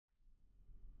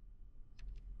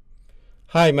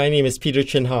Hi, my name is Peter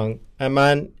Chin Hong. I'm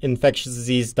an infectious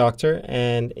disease doctor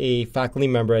and a faculty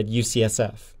member at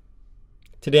UCSF.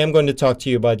 Today I'm going to talk to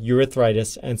you about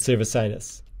urethritis and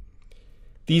cervicitis.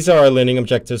 These are our learning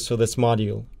objectives for this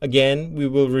module. Again, we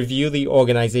will review the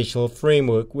organizational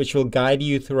framework which will guide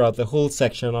you throughout the whole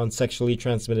section on sexually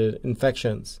transmitted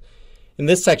infections. In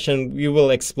this section, we will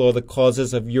explore the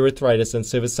causes of urethritis and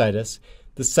cervicitis,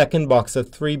 the second box of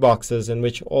 3 boxes in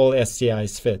which all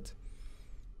STIs fit.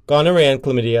 Gonorrhea and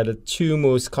chlamydia are the 2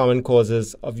 most common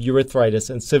causes of urethritis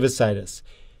and cervicitis,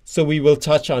 so we will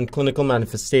touch on clinical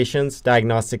manifestations,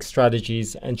 diagnostic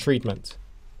strategies, and treatment.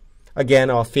 Again,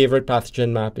 our favorite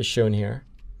pathogen map is shown here,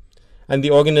 and the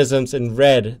organisms in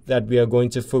red that we are going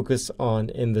to focus on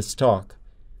in this talk.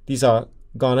 These are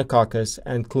gonococcus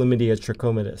and Chlamydia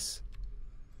trachomatis.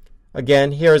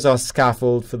 Again, here is our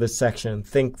scaffold for this section.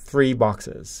 Think 3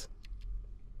 boxes.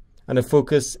 And the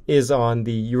focus is on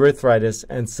the urethritis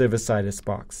and cervicitis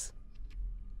box.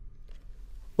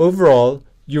 Overall,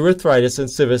 urethritis and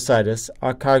cervicitis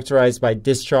are characterized by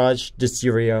discharge,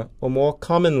 dysuria, or more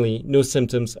commonly, no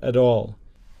symptoms at all.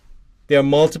 There are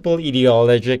multiple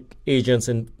etiologic agents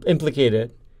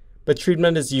implicated, but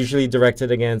treatment is usually directed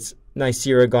against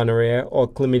Neisseria gonorrhoeae or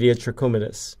Chlamydia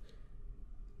trachomatis.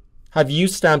 Have you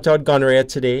stamped out gonorrhea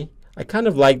today? I kind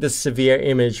of like this severe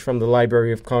image from the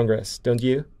Library of Congress, don't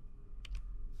you?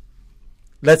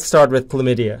 Let's start with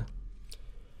chlamydia.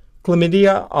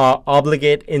 Chlamydia are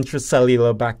obligate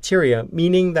intracellular bacteria,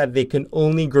 meaning that they can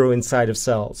only grow inside of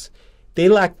cells. They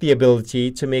lack the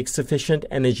ability to make sufficient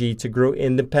energy to grow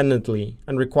independently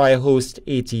and require host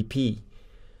ATP.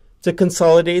 To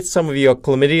consolidate some of your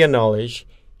chlamydia knowledge,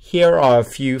 here are a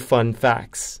few fun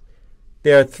facts.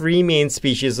 There are 3 main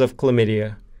species of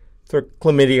chlamydia: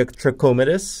 Chlamydia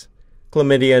trachomatis,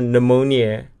 Chlamydia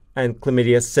pneumoniae, and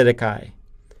Chlamydia psittaci.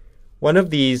 One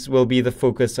of these will be the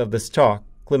focus of this talk,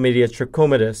 Chlamydia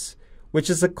trachomatis,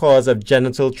 which is the cause of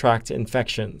genital tract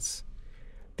infections.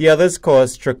 The others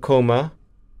cause trachoma,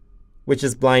 which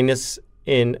is blindness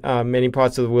in many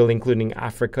parts of the world, including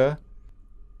Africa,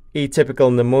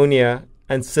 atypical pneumonia,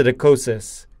 and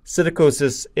psittacosis.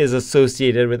 Psittacosis is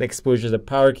associated with exposure to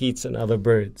parakeets and other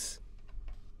birds.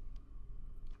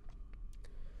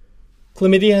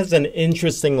 Chlamydia has an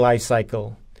interesting life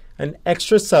cycle. An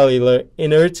extracellular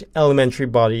inert elementary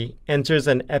body enters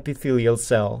an epithelial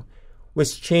cell,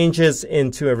 which changes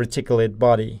into a reticulate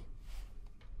body.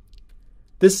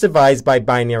 This divides by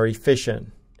binary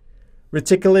fission.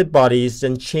 Reticulate bodies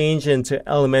then change into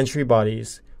elementary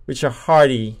bodies, which are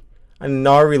hardy and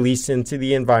now released into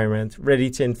the environment,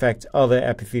 ready to infect other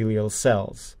epithelial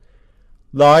cells.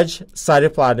 Large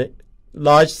cytoplasmic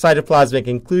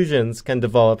inclusions can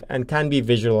develop and can be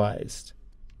visualized.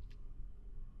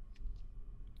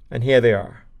 And here they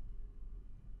are.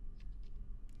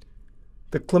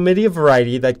 The chlamydia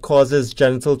variety that causes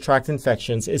genital tract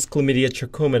infections is Chlamydia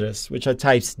trachomatis, which are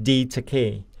types D to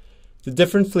K. The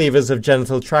different flavors of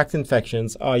genital tract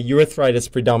infections are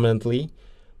urethritis predominantly,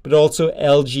 but also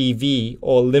LGV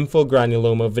or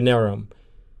lymphogranuloma venereum,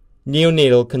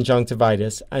 neonatal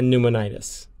conjunctivitis, and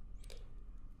pneumonitis.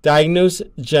 Diagnose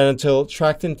genital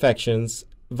tract infections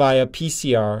via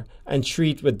PCR and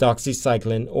treat with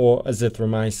doxycycline or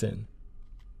azithromycin.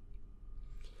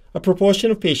 A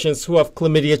proportion of patients who have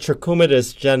Chlamydia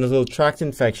trachomatis genital tract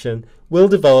infection will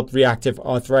develop reactive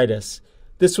arthritis.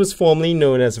 This was formerly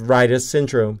known as Reiter's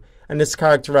syndrome and is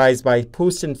characterized by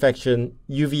post-infection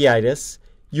uveitis,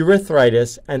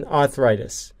 urethritis, and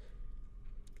arthritis.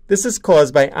 This is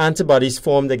caused by antibodies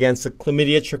formed against the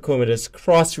Chlamydia trachomatis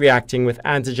cross-reacting with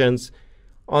antigens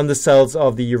on the cells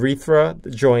of the urethra,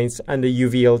 the joints, and the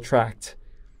uveal tract.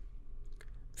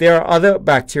 There are other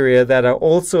bacteria that are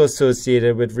also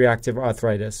associated with reactive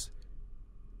arthritis,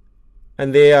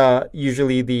 and they are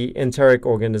usually the enteric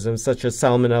organisms such as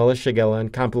Salmonella, Shigella,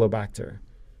 and Campylobacter.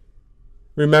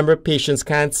 Remember, patients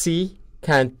can't see,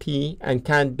 can't pee, and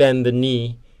can't bend the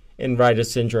knee in Reiter's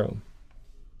syndrome.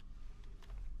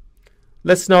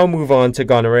 Let's now move on to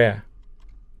gonorrhea.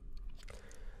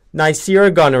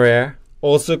 Neisseria gonorrhoeae,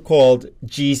 also called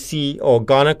GC or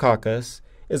gonococcus,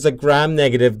 is a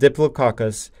gram-negative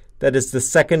diplococcus that is the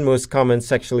second most common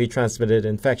sexually transmitted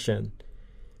infection.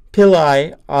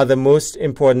 Pili are the most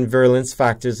important virulence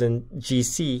factors in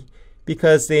GC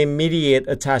because they mediate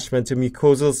attachment to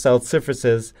mucosal cell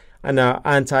surfaces and are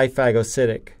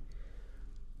antiphagocytic.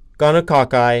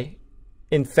 Gonococci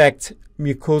infect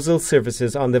mucosal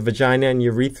surfaces on the vagina and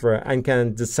urethra and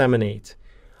can disseminate.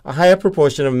 A higher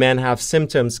proportion of men have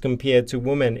symptoms compared to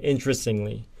women,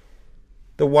 interestingly.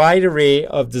 The wide array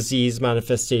of disease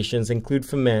manifestations include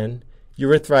for men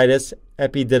urethritis,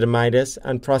 epididymitis,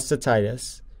 and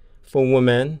prostatitis. For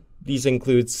women, these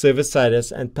include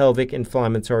cervicitis and pelvic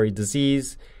inflammatory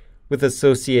disease with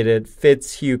associated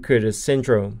Fitz-Hugh-Curtis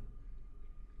syndrome.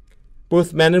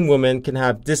 Both men and women can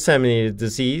have disseminated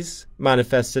disease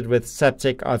manifested with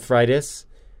septic arthritis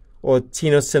or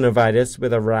tenosynovitis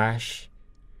with a rash,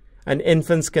 and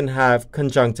infants can have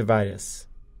conjunctivitis.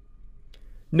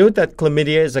 Note that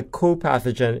chlamydia is a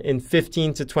co-pathogen in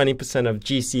 15 to 20% of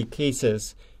GC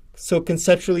cases, so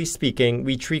conceptually speaking,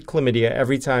 we treat chlamydia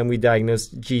every time we diagnose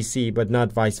GC, but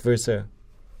not vice versa.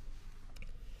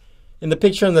 In the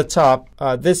picture on the top,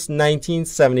 this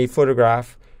 1970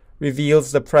 photograph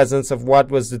reveals the presence of what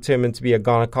was determined to be a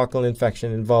gonococcal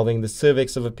infection involving the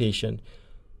cervix of a patient.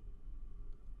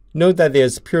 Note that there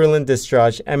is purulent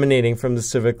discharge emanating from the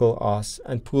cervical os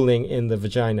and pooling in the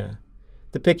vagina.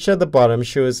 The picture at the bottom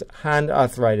shows hand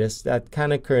arthritis that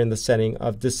can occur in the setting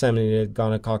of disseminated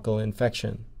gonococcal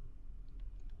infection.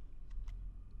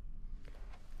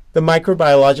 The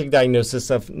microbiologic diagnosis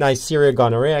of Neisseria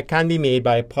gonorrhoeae can be made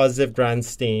by a positive Gram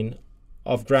stain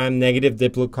of gram-negative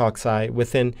diplococci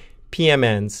within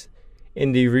PMNs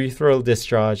in the urethral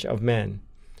discharge of men.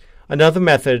 Another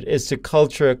method is to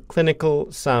culture clinical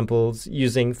samples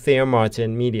using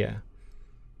Thermartin media.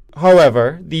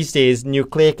 However, these days,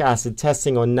 nucleic acid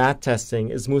testing or NAT testing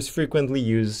is most frequently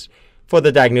used for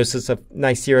the diagnosis of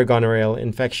Neisseria gonorrhoeal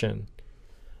infection.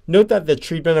 Note that the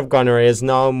treatment of gonorrhea is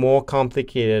now more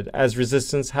complicated as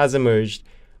resistance has emerged,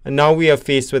 and now we are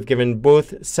faced with giving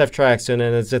both ceftriaxone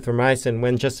and azithromycin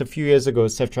when just a few years ago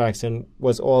ceftriaxone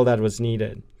was all that was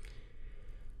needed.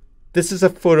 This is a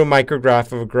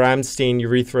photomicrograph of a gram-stained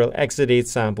urethral exudate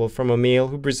sample from a male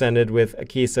who presented with a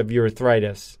case of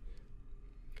urethritis.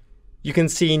 You can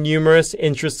see numerous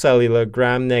intracellular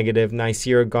gram-negative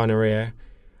Neisseria gonorrhoeae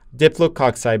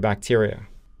diplococci bacteria.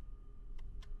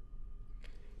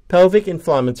 Pelvic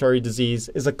inflammatory disease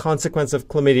is a consequence of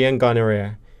chlamydia and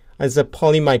gonorrhea and is a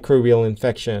polymicrobial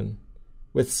infection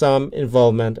with some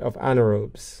involvement of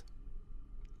anaerobes.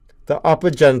 The upper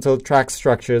genital tract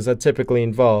structures are typically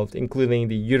involved, including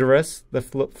the uterus, the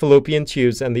fallopian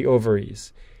tubes, and the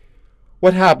ovaries.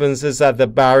 What happens is that the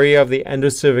barrier of the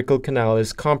endocervical canal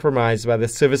is compromised by the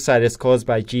cervicitis caused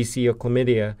by GC or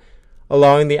chlamydia,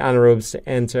 allowing the anaerobes to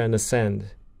enter and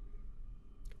ascend.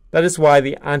 That is why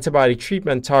the antibiotic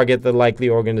treatment target the likely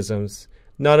organisms,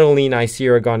 not only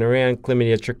Neisseria gonorrhoeae and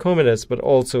Chlamydia trachomatis, but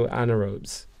also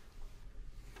anaerobes.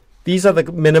 These are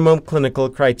the minimum clinical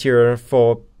criteria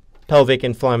for pelvic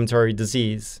inflammatory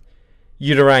disease: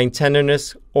 uterine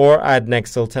tenderness or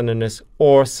adnexal tenderness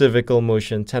or cervical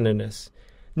motion tenderness.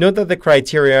 Note that the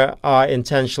criteria are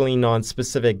intentionally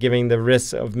non-specific, giving the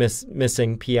risk of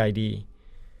missing PID.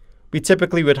 We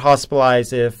typically would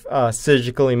hospitalize if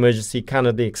surgical emergency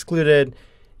cannot be excluded,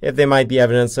 if there might be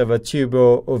evidence of a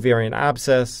tubo-ovarian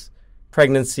abscess,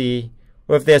 pregnancy,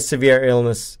 or if there's severe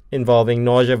illness involving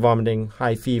nausea, vomiting,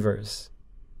 high fevers.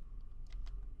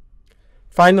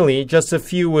 Finally, just a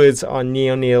few words on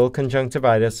neonatal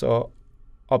conjunctivitis or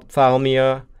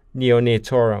Ophthalmia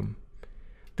neonatorum.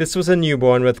 This was a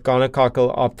newborn with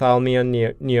gonococcal Ophthalmia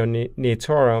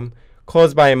neonatorum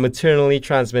caused by a maternally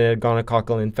transmitted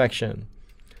gonococcal infection.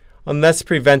 Unless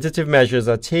preventative measures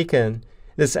are taken,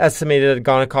 it is estimated that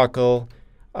gonococcal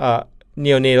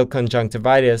neonatal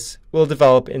conjunctivitis will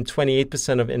develop in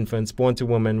 28% of infants born to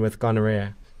women with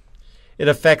gonorrhea. It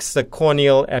affects the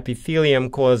corneal epithelium,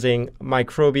 causing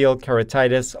microbial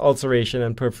keratitis, ulceration,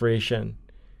 and perforation.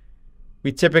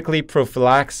 We typically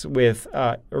prophylax with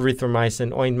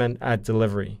erythromycin ointment at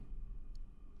delivery.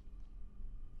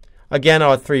 Again,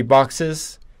 our 3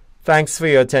 boxes. Thanks for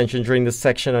your attention during this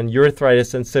section on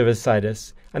urethritis and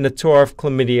cervicitis and the tour of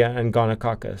chlamydia and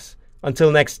gonococcus.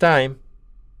 Until next time.